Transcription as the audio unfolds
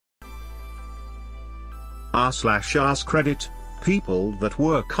r/AskReddit, people that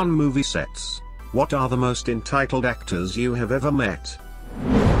work on movie sets. What are the most entitled actors you have ever met?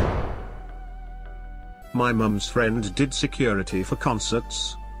 My mum's friend did security for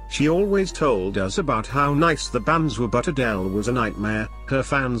concerts. She always told us about how nice the bands were, but Adele was a nightmare. Her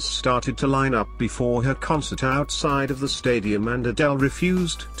fans started to line up before her concert outside of the stadium, and Adele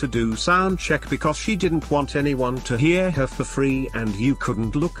refused to do sound check because she didn't want anyone to hear her for free, and you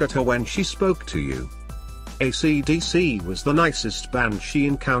couldn't look at her when she spoke to you. AC/DC was the nicest band she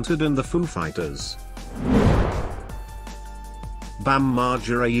encountered, and the Foo Fighters. Bam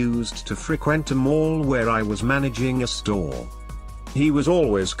Margera used to frequent a mall where I was managing a store. He was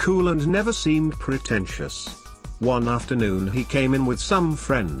always cool and never seemed pretentious. One afternoon he came in with some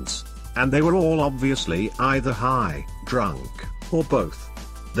friends, and they were all obviously either high, drunk, or both.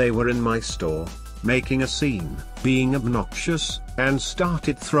 They were in my store, making a scene, being obnoxious, and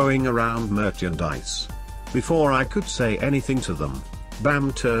started throwing around merchandise. Before I could say anything to them,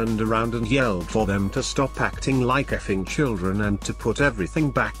 Bam turned around and yelled for them to stop acting like effing children and to put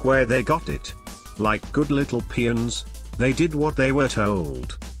everything back where they got it. Like good little peons, they did what they were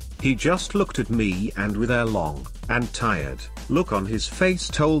told. He just looked at me, and with a long and tired look on his face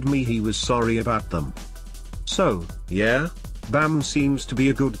told me he was sorry about them. So, yeah, Bam seems to be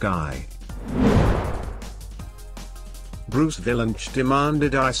a good guy. Bruce Vilanch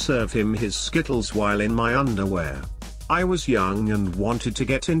demanded I serve him his Skittles while in my underwear. I was young and wanted to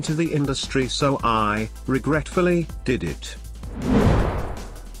get into the industry, so I, regretfully, did it.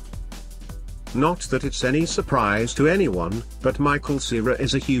 Not that it's any surprise to anyone, but Michael Cera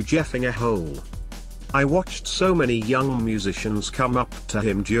is a huge effing a-hole. I watched so many young musicians come up to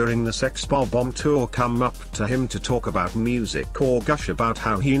him during the Sex Bob-Omb tour, come up to him to talk about music or gush about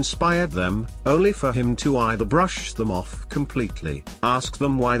how he inspired them, only for him to either brush them off completely, ask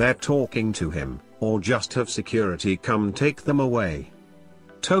them why they're talking to him, or just have security come take them away.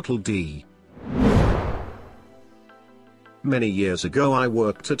 Total D. Many years ago I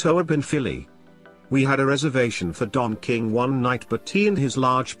worked at OAB in Philly. We had a reservation for Don King one night, but he and his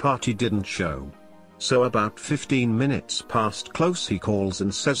large party didn't show. So about 15 minutes past close he calls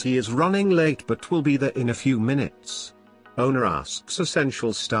and says he is running late but will be there in a few minutes. Owner asks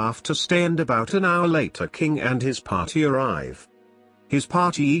essential staff to stay, and about an hour later King and his party arrive. His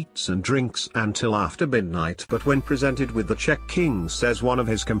party eats and drinks until after midnight, but when presented with the check, King says one of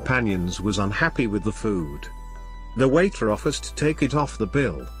his companions was unhappy with the food. The waiter offers to take it off the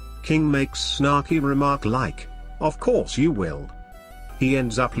bill. King makes snarky remark like, "Of course you will." He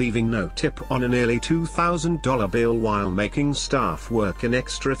ends up leaving no tip on a nearly $2,000 bill while making staff work an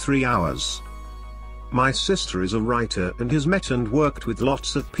extra 3 hours. My sister is a writer and has met and worked with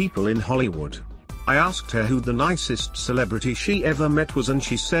lots of people in Hollywood. I asked her who the nicest celebrity she ever met was, and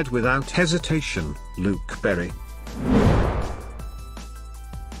she said without hesitation, Luke Perry.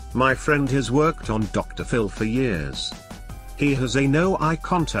 My friend has worked on Dr. Phil for years. He has a no eye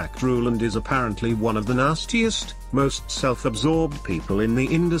contact rule and is apparently one of the nastiest, most self-absorbed people in the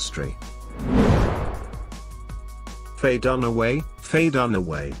industry. Faye Dunaway, Faye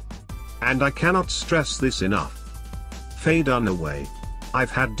Dunaway. And I cannot stress this enough. Faye Dunaway. I've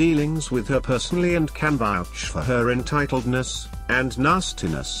had dealings with her personally and can vouch for her entitledness and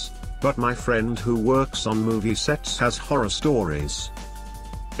nastiness, but my friend who works on movie sets has horror stories.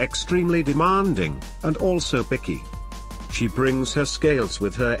 Extremely demanding, and also picky. She brings her scales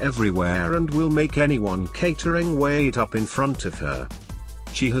with her everywhere and will make anyone catering weigh it up in front of her.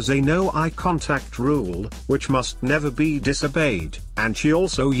 She has a no eye contact rule, which must never be disobeyed, and she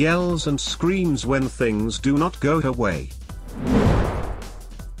also yells and screams when things do not go her way.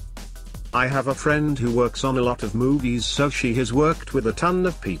 I have a friend who works on a lot of movies, so she has worked with a ton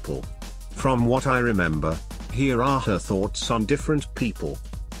of people. From what I remember, here are her thoughts on different people.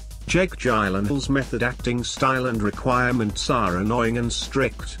 Jake Gyllenhaal's method acting style and requirements are annoying and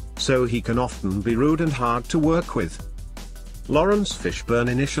strict, so he can often be rude and hard to work with. Lawrence Fishburne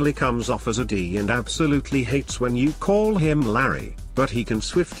initially comes off as a D and absolutely hates when you call him Larry, but he can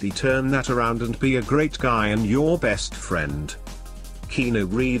swiftly turn that around and be a great guy and your best friend. Keanu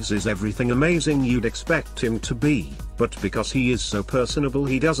Reeves is everything amazing you'd expect him to be, but because he is so personable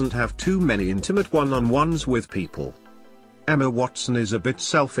he doesn't have too many intimate one-on-ones with people. Emma Watson is a bit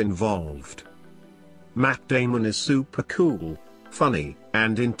self-involved. Matt Damon is super cool, funny,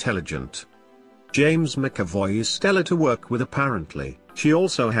 and intelligent. James McAvoy is stellar to work with apparently, she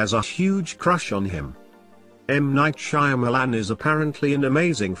also has a huge crush on him. M. Night Shyamalan is apparently an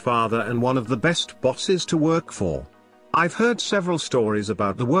amazing father and one of the best bosses to work for. I've heard several stories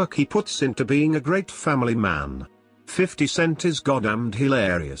about the work he puts into being a great family man. 50 Cent is goddamned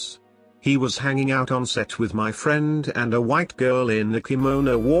hilarious. He was hanging out on set with my friend and a white girl in a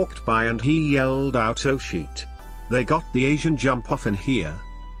kimono walked by and he yelled out, "Oh shit. They got the Asian jump off in here."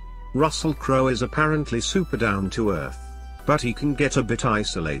 Russell Crowe is apparently super down to earth, but he can get a bit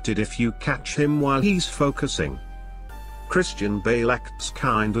isolated if you catch him while he's focusing. Christian Bale acts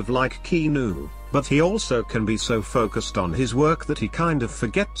kind of like Keanu, but he also can be so focused on his work that he kind of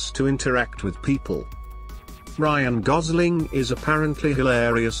forgets to interact with people. Ryan Gosling is apparently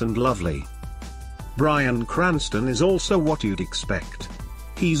hilarious and lovely. Bryan Cranston is also what you'd expect.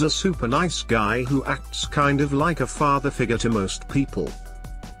 He's a super nice guy who acts kind of like a father figure to most people.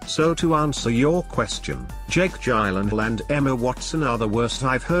 So to answer your question, Jake Gyllenhaal and Emma Watson are the worst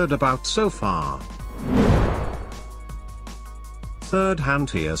I've heard about so far. Third hand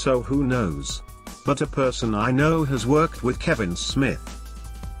here, so who knows? But a person I know has worked with Kevin Smith.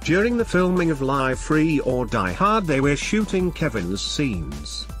 During the filming of Live Free or Die Hard they were shooting Kevin's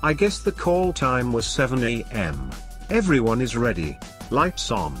scenes. I guess the call time was 7 AM. Everyone is ready. Lights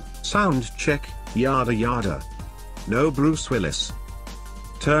on, sound check, yada yada. No Bruce Willis.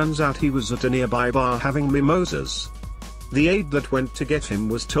 Turns out he was at a nearby bar having mimosas. The aide that went to get him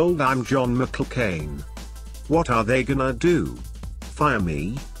was told, "I'm John McClane. What are they gonna do? Fire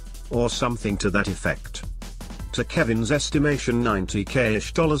me?" Or something to that effect. To Kevin's estimation,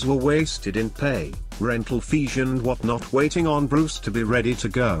 $90,000-ish were wasted in pay, rental fees and whatnot waiting on Bruce to be ready to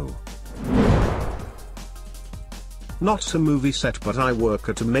go. Not a movie set, but I work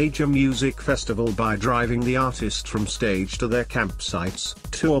at a major music festival by driving the artist from stage to their campsites,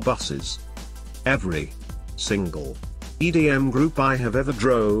 tour buses. Every single EDM group I have ever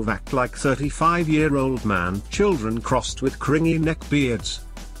drove act like 35-year-old man children crossed with cringy neckbeards.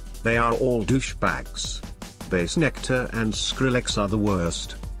 They are all douchebags. Bass Nectar and Skrillex are the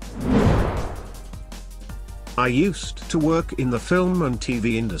worst. I used to work in the film and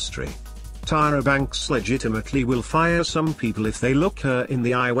TV industry. Tyra Banks legitimately will fire some people if they look her in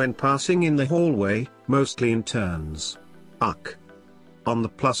the eye when passing in the hallway, mostly interns. Uck. On the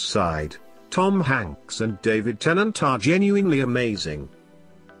plus side, Tom Hanks and David Tennant are genuinely amazing.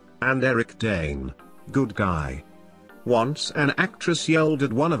 And Eric Dane, good guy. Once an actress yelled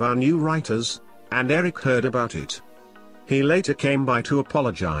at one of our new writers, and Eric heard about it. He later came by to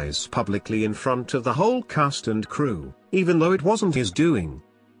apologize publicly in front of the whole cast and crew, even though it wasn't his doing.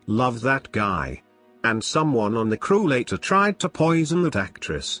 Love that guy. And someone on the crew later tried to poison that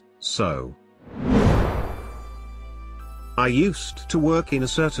actress, so. I used to work in a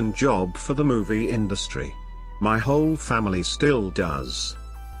certain job for the movie industry. My whole family still does.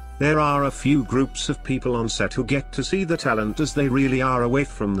 There are a few groups of people on set who get to see the talent as they really are away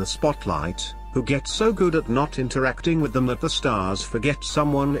from the spotlight, who get so good at not interacting with them that the stars forget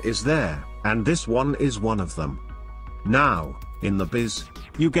someone is there, and this one is one of them. Now, in the biz,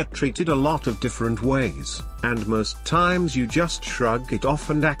 you get treated a lot of different ways, and most times you just shrug it off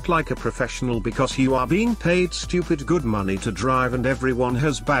and act like a professional because you are being paid stupid good money to drive and everyone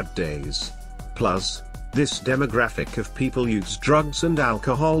has bad days. Plus, this demographic of people use drugs and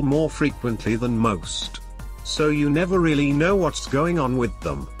alcohol more frequently than most. So you never really know what's going on with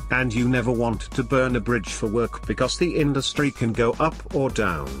them, and you never want to burn a bridge for work because the industry can go up or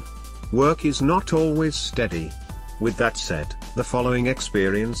down. Work is not always steady. With that said, the following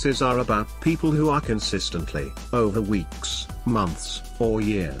experiences are about people who are consistently, over weeks, months, or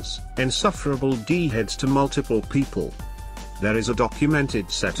years, insufferable D-heads to multiple people. There is a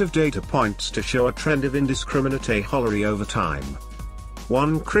documented set of data points to show a trend of indiscriminate a-holery over time.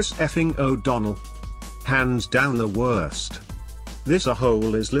 1. Chris effing O'Donnell. Hands down the worst. This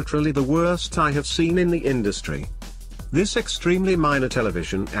a-hole is literally the worst I have seen in the industry. This extremely minor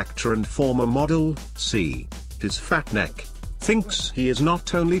television actor and former model, see his fat neck, thinks he is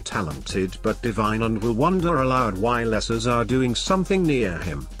not only talented but divine and will wonder aloud why lessers are doing something near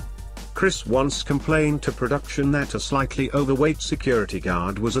him. Chris once complained to production that a slightly overweight security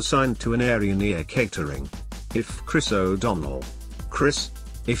guard was assigned to an area near catering. If Chris O'Donnell. Chris,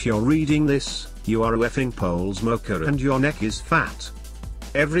 if you're reading this, you are a effing pole smoker and your neck is fat.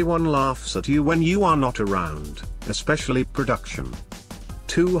 Everyone laughs at you when you are not around, especially production.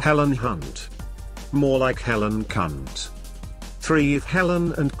 2. Helen Hunt. More like Helen Cunt. 3. If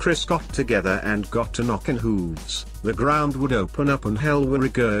Helen and Chris got together and got to knockin' hooves, the ground would open up and hell would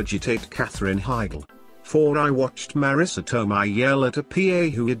regurgitate Katherine Heigl. 4. I watched Marissa Tomei yell at a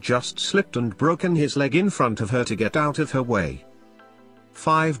PA who had just slipped and broken his leg in front of her to get out of her way.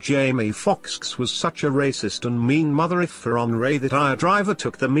 5. Jamie Foxx was such a racist and mean mother-effer on Ray that our driver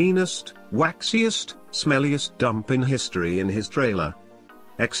took the meanest, waxiest, smelliest dump in history in his trailer.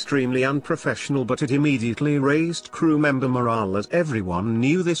 Extremely unprofessional, but it immediately raised crew member morale as everyone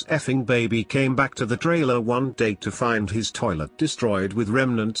knew this effing baby came back to the trailer one day to find his toilet destroyed with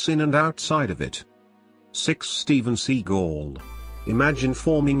remnants in and outside of it. 6. Steven Seagal. Imagine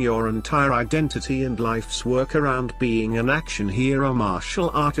forming your entire identity and life's work around being an action hero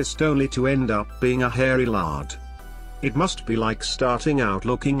martial artist only to end up being a hairy lard. It must be like starting out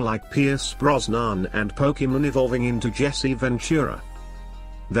looking like Pierce Brosnan and Pokemon evolving into Jesse Ventura.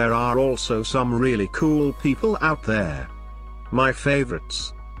 There are also some really cool people out there. My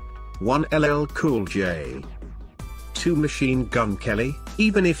favorites: 1. LL Cool J. 2. Machine Gun Kelly,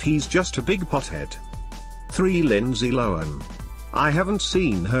 even if he's just a big pothead. 3. Lindsay Lohan. I haven't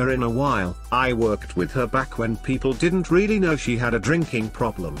seen her in a while. I worked with her back when people didn't really know she had a drinking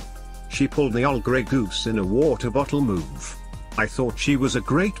problem. She pulled the old Grey Goose in a water bottle move. I thought she was a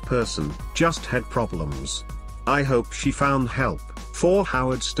great person, just had problems. I hope she found help. 4.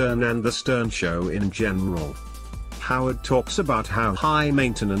 Howard Stern and The Stern Show in general. Howard talks about how high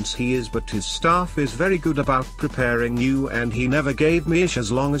maintenance he is, but his staff is very good about preparing you, and he never gave me ish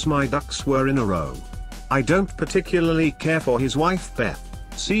as long as my ducks were in a row. I don't particularly care for his wife Beth.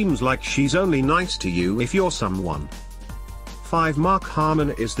 Seems like she's only nice to you if you're someone. 5. Mark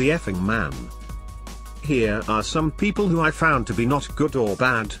Harmon is the effing man. Here are some people who I found to be not good or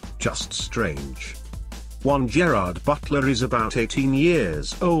bad, just strange. 1. Gerard Butler is about 18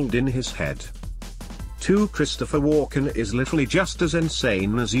 years old in his head. 2. Christopher Walken is literally just as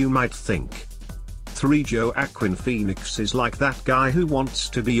insane as you might think. 3. Joaquin Phoenix is like that guy who wants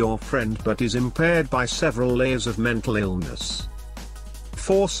to be your friend but is impaired by several layers of mental illness.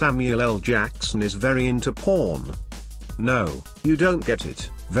 4. Samuel L. Jackson is very into porn. No, you don't get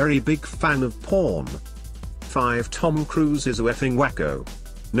it, very big fan of porn. 5. Tom Cruise is a effing wacko.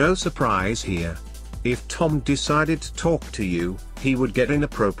 No surprise here. If Tom decided to talk to you, he would get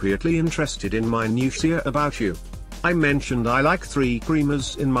inappropriately interested in minutiae about you. I mentioned I like 3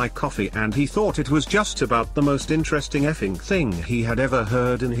 creamers in my coffee and he thought it was just about the most interesting effing thing he had ever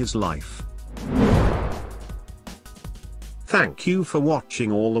heard in his life. Thank you for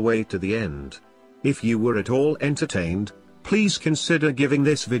watching all the way to the end. If you were at all entertained, please consider giving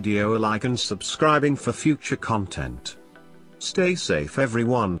this video a like and subscribing for future content. Stay safe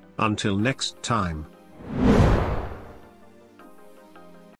everyone, until next time.